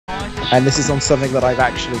And this is on something that I've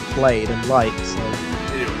actually played and liked, so...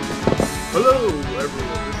 Anyway. Hello,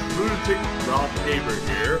 everyone. This is Lunatic Rob Gamer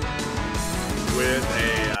here with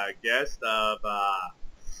a guest of,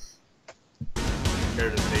 care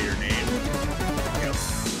to say your name? Yep.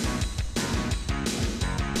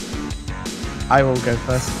 I will go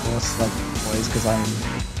first, of course, like always, because I'm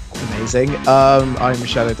amazing. I'm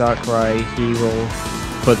ShadowDarkrai. He will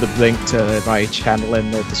put the link to my channel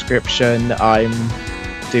in the description.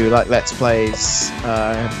 Do like Let's Plays,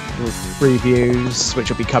 reviews, which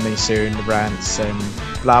will be coming soon, rants, and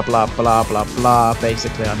blah blah blah blah blah.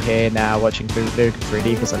 Basically, I'm here now watching Nukem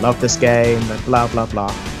 3D because I love this game, and blah blah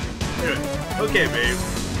blah. Okay, babe.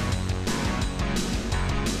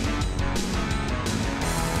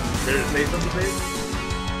 Care to say something, babe?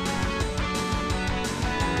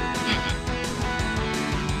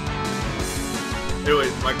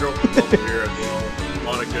 Anyways, my girlfriend's also here as well.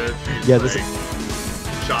 Monika, she's like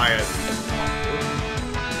shy as possible.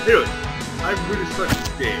 Anyway, I'm really stuck in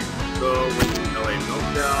this game, so when LA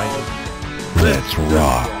meltdown, let's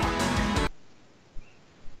rock.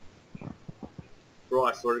 Bro, I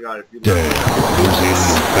swear to God, if you Damn, those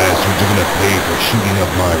alien bastards are gonna pay for shooting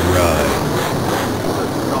up my ride.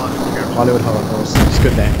 Hollywood Holocaust. It's a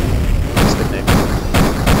good name. It's a good name.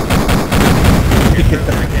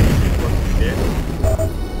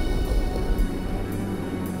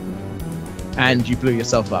 And you blew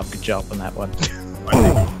yourself up. Good job on that one.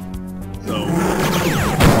 So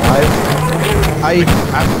I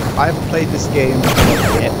haven't played this game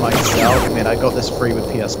yet myself. I mean, I got this free with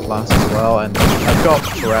PS Plus as well, and I've got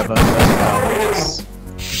Forever as well.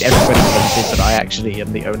 Everybody thinks it, but I actually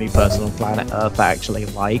am the only person on planet Earth that actually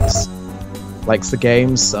likes the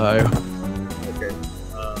game. So. Okay.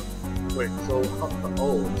 Wait. So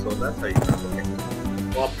so that's how you. Okay.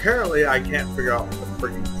 Well, apparently I can't figure out what the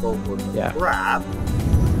freaking control was. Yeah. Crap.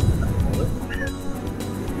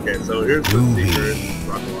 Okay, so here's the secret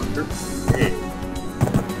rocket launcher. Hey.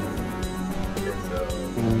 Okay, so.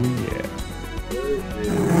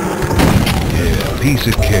 Yeah, piece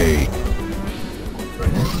of cake.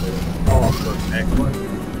 Oh, so excellent.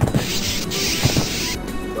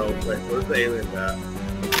 So, wait, where's the alien at?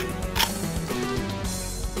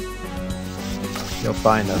 You'll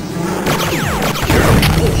find them.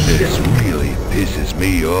 This really pisses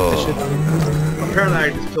me off. Apparently I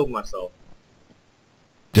just killed myself.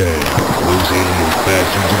 Damn, those alien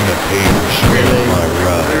bastards are gonna pay for shooting my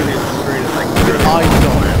ride. Literally, the screen is like literally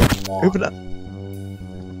Open up.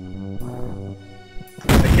 I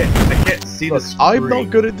can't see the screen. I'm not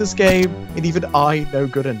good at this game, and even I know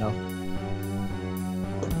good enough.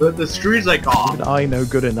 The screen's like off. Even I know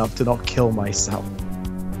good enough to not kill myself.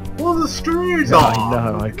 Well, the screen's Yeah, off. I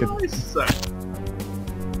know, I could.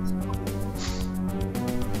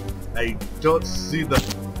 I don't see the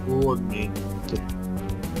fool in me. Good.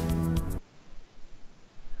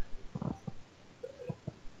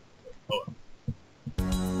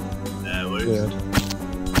 I don't know what it is.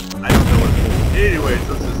 Anyways,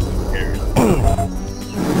 let's just carry on.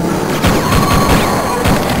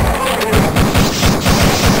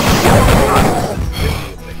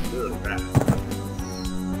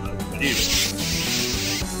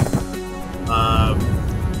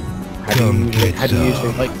 How do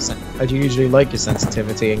you usually like your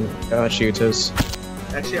sensitivity in shooters?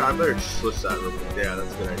 Actually, I better switch that real quick. Yeah,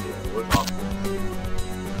 that's a good idea. What options?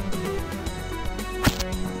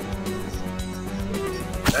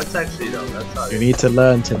 That's actually no. That's not. You need to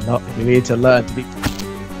learn to not. You need to learn to be.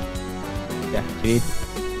 Yeah, you need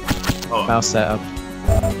mouse setup.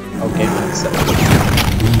 Okay, mouse setup.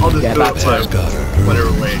 I'll just do that it by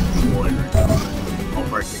whatever way it's going. I'll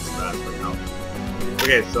probably kick some ass right now.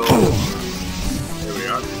 Okay, so here we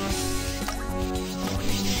are.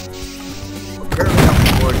 Apparently, I'm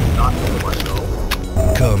going to not kill myself.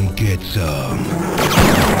 Come get some.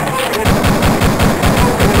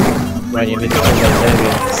 When you need to kill those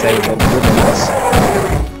aliens to save them humans.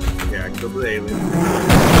 Yeah, I killed the alien.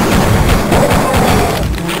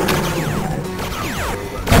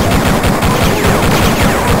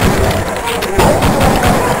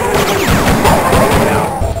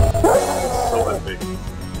 So epic.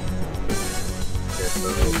 Okay, so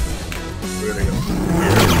we're gonna go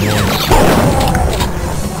here.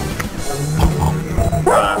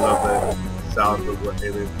 I love the sound of what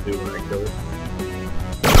aliens do when I kill it.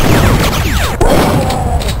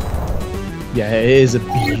 Yeah, it is a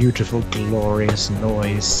beautiful, glorious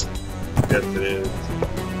noise. Yes, it is.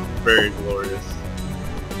 Very glorious.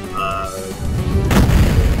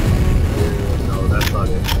 No, that's not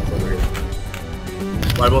it. That's over here.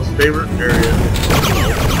 My most favorite area.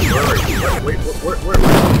 Where are you? Wait, where am I?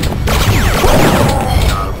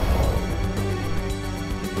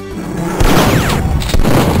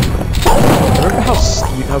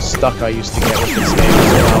 stuck I used to get with this game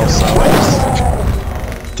as well, so I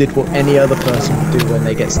just did what any other person would do when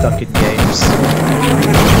they get stuck in games.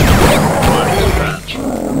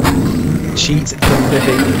 Cheat the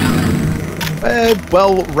living...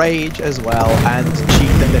 well, rage as well, and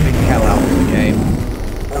cheat the living hell out of the game.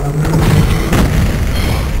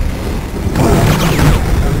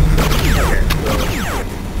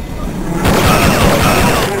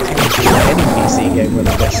 Any PC game with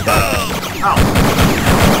a bit stuck.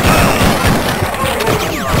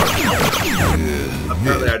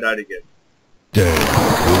 Apparently I died again. Damn,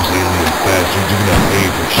 those alien bastards are gonna pay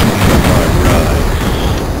for shooting up my ride.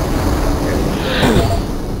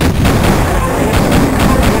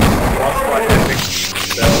 Lost my epic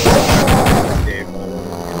spell game.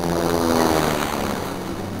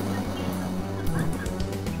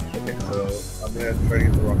 Okay, so I'm gonna try to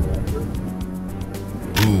get the rocket launcher.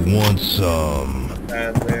 Who wants some?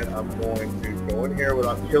 And then I'm going to go in here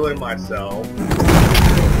without killing myself.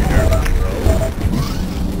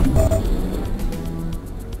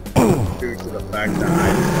 Due to the fact that I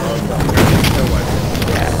love the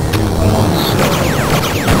Who wants some?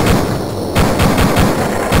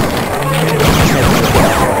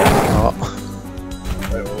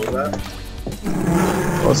 Wait, what was that?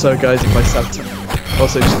 Also, guys, if I sabotage...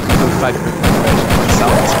 Also, just for the fact that if I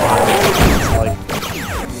sabotage, it's like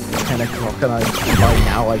 10 o'clock and by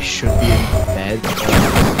now I should be in bed.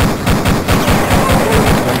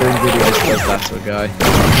 Rendering videos does that to a guy.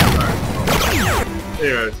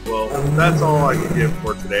 Anyways, well, that's all I can give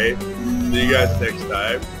for today. See you guys next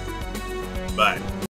time. Bye.